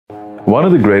One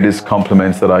of the greatest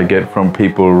compliments that I get from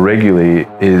people regularly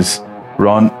is,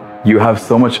 Ron, you have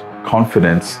so much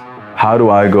confidence. How do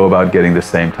I go about getting the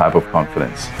same type of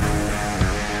confidence?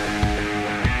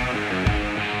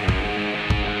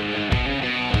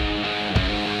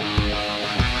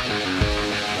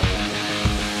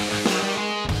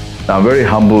 Now, I'm very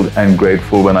humbled and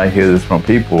grateful when I hear this from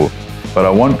people, but I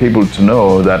want people to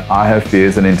know that I have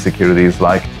fears and insecurities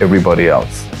like everybody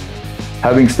else.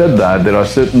 Having said that, there are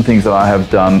certain things that I have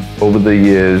done over the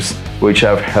years which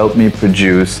have helped me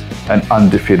produce an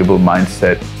undefeatable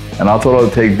mindset, and I thought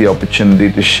I'd take the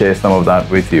opportunity to share some of that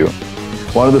with you.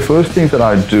 One of the first things that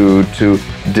I do to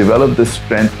develop the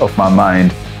strength of my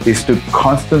mind is to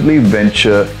constantly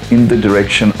venture in the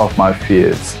direction of my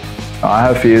fears. Now, I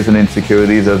have fears and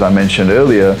insecurities, as I mentioned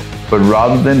earlier, but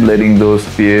rather than letting those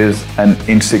fears and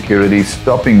insecurities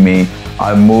stopping me,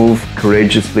 I move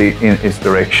courageously in its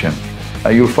direction. Now,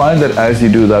 you'll find that as you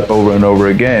do that over and over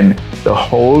again, the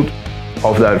hold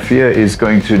of that fear is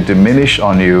going to diminish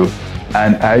on you.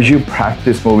 And as you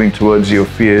practice moving towards your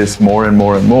fears more and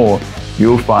more and more,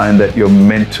 you'll find that your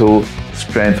mental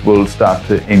strength will start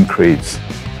to increase.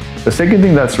 The second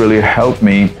thing that's really helped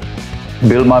me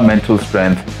build my mental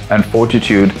strength and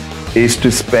fortitude is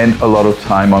to spend a lot of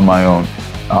time on my own.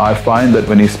 I find that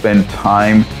when you spend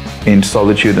time in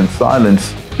solitude and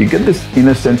silence, you get this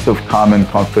inner sense of calm and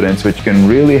confidence which can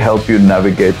really help you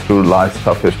navigate through life's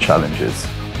toughest challenges.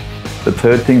 The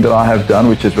third thing that I have done,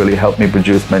 which has really helped me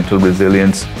produce mental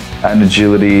resilience and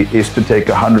agility, is to take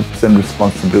 100%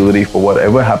 responsibility for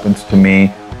whatever happens to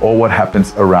me or what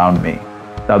happens around me.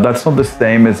 Now, that's not the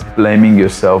same as blaming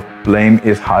yourself. Blame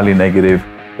is highly negative,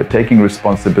 but taking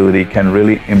responsibility can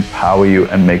really empower you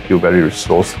and make you very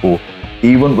resourceful,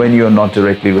 even when you're not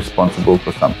directly responsible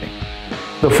for something.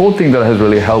 The fourth thing that has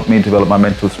really helped me develop my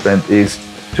mental strength is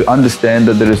to understand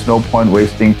that there is no point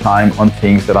wasting time on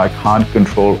things that I can't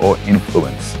control or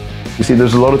influence. You see,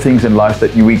 there's a lot of things in life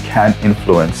that we can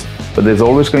influence, but there's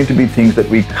always going to be things that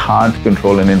we can't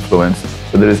control and influence,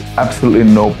 but there is absolutely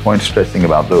no point stressing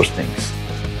about those things.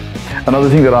 Another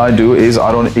thing that I do is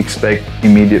I don't expect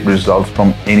immediate results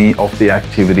from any of the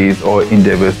activities or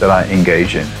endeavors that I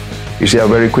engage in. You see, I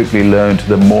very quickly learned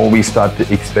the more we start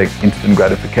to expect instant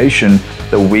gratification,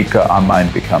 the weaker our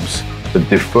mind becomes. But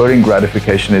deferring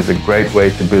gratification is a great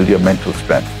way to build your mental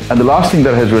strength. And the last thing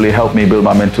that has really helped me build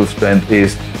my mental strength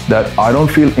is that I don't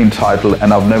feel entitled,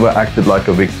 and I've never acted like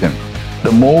a victim.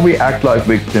 The more we act like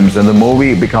victims and the more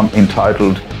we become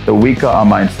entitled, the weaker our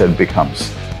mindset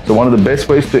becomes. So one of the best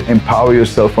ways to empower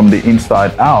yourself from the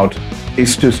inside out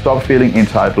is to stop feeling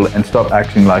entitled and stop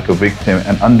acting like a victim,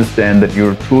 and understand that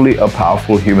you're truly a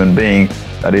powerful human being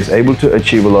that is able to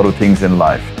achieve a lot of things in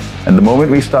life. And the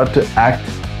moment we start to act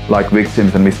like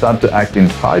victims and we start to act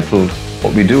entitled,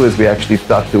 what we do is we actually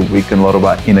start to weaken a lot of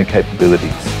our inner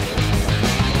capabilities.